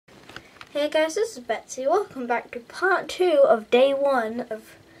Hey guys, this is Betsy. Welcome back to part 2 of day 1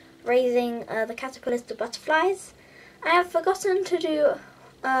 of raising the caterpillars to butterflies. I have forgotten to do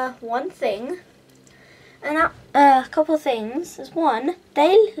one thing, and a couple of things. There's one,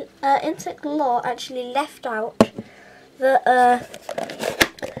 Insect Lore actually left out the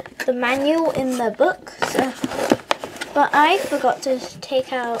manual in the book, but I forgot to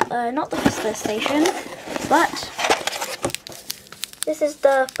take out not the butterfly station, but this is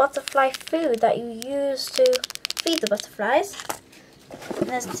the butterfly food that you use to feed the butterflies.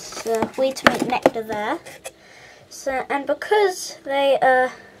 There's the way to make nectar there. So, and because they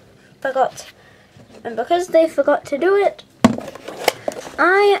forgot to do it,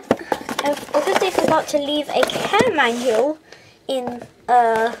 because they forgot to leave a care manual in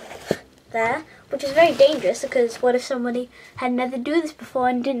there, which is very dangerous, because what if somebody had never done this before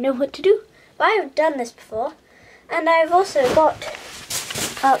and didn't know what to do? But I have done this before, and I've also got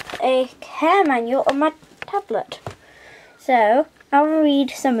up a care manual on my tablet. So I'll read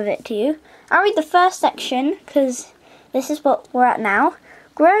some of it to you. I'll read the first section because this is what we're at now.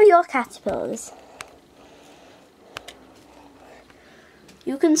 Grow your caterpillars.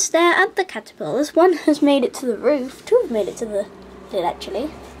 You can stare at the caterpillars. One has made it to the roof. Two have made it to the lid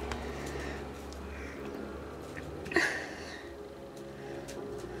actually.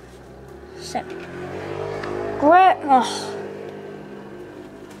 So grow.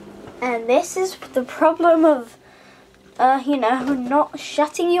 And this is the problem of, not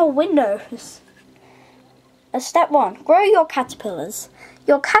shutting your windows. Step 1, grow your caterpillars.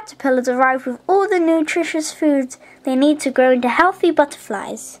 Your caterpillars arrive with all the nutritious foods they need to grow into healthy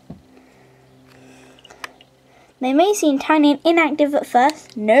butterflies. They may seem tiny and inactive at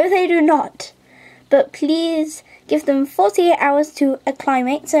first. No, they do not. But please give them 48 hours to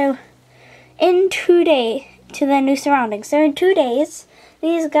acclimate, to their new surroundings. So in 2 days,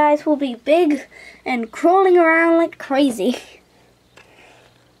 these guys will be big and crawling around like crazy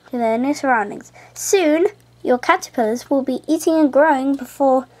to their new surroundings. Soon, your caterpillars will be eating and growing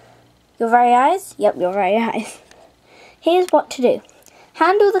before your very eyes. Yep, your very eyes. Here's what to do.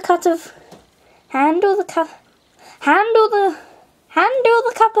 Handle the cup of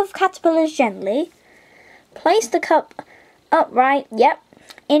caterpillars gently. Place the cup upright. Yep.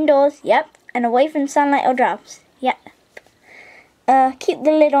 Indoors. Yep. And away from sunlight or drops. Yep. Keep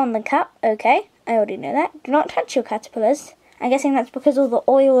the lid on the cup. Okay, I already know that. Do not touch your caterpillars. I'm guessing that's because all the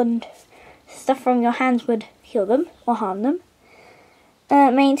oil and stuff from your hands would kill them or harm them.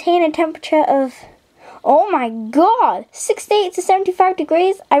 Maintain a temperature of, oh my god, 68 to 75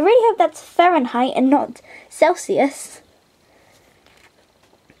 degrees. I really hope that's Fahrenheit and not Celsius,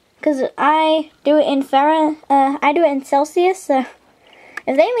 because I do it in Celsius. So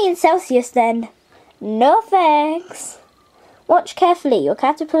if they mean Celsius, then no thanks. Watch carefully. Your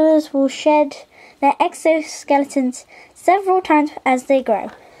caterpillars will shed their exoskeletons several times as they grow.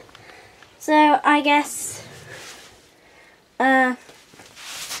 So I guess, yeah.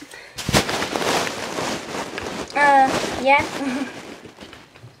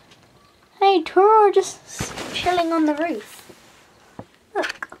 Hey, Toro are just chilling on the roof.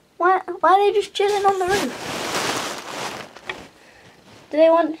 Look, why are they just chilling on the roof? Do they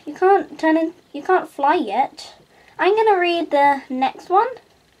want? You can't fly yet. I'm going to read the next one,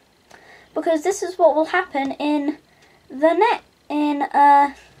 because this is what will happen in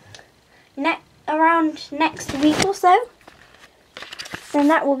the around next week or so. Then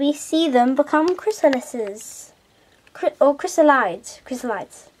that will be see them become chrysalises, or chrysalides.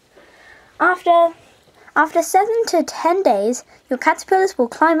 After 7 to 10 days, your caterpillars will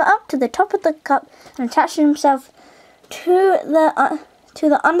climb up to the top of the cup and attach themselves to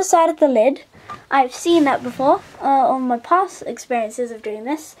the underside of the lid. I've seen that before on my past experiences of doing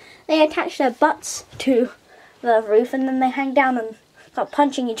this. They attach their butts to the roof and then they hang down and start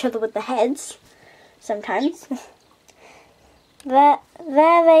punching each other with the heads sometimes. There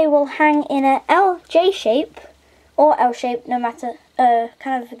they will hang in a J shape or L shape, no matter,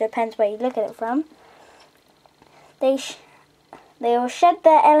 kind of depends where you look at it from. They will shed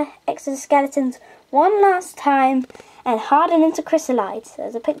their exoskeletons one last time and harden into chrysalides.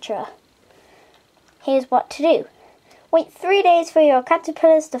 There's a picture. Here's what to do. Wait 3 days for your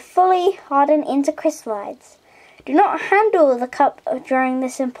caterpillars to fully harden into chrysalides. Do not handle the cup during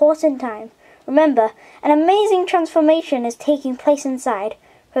this important time. Remember, an amazing transformation is taking place inside.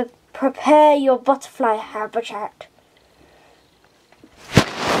 Prepare your butterfly habitat. So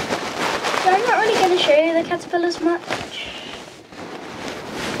I'm not really going to show you the caterpillars much.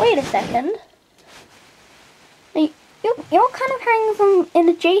 Wait a second. You're kind of hanging them in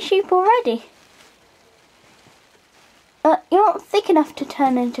a J shape already. You're not thick enough to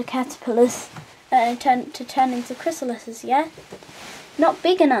turn into caterpillars, to turn into chrysalises, yeah? Not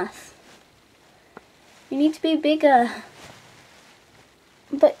big enough. You need to be bigger.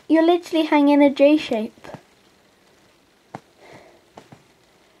 But you're literally hanging a J shape.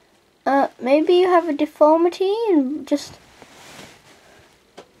 Maybe you have a deformity and just...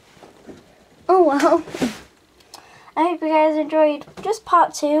 Oh well. I hope you guys enjoyed just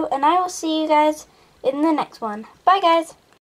part 2, and I will see you guys in the next one. Bye guys!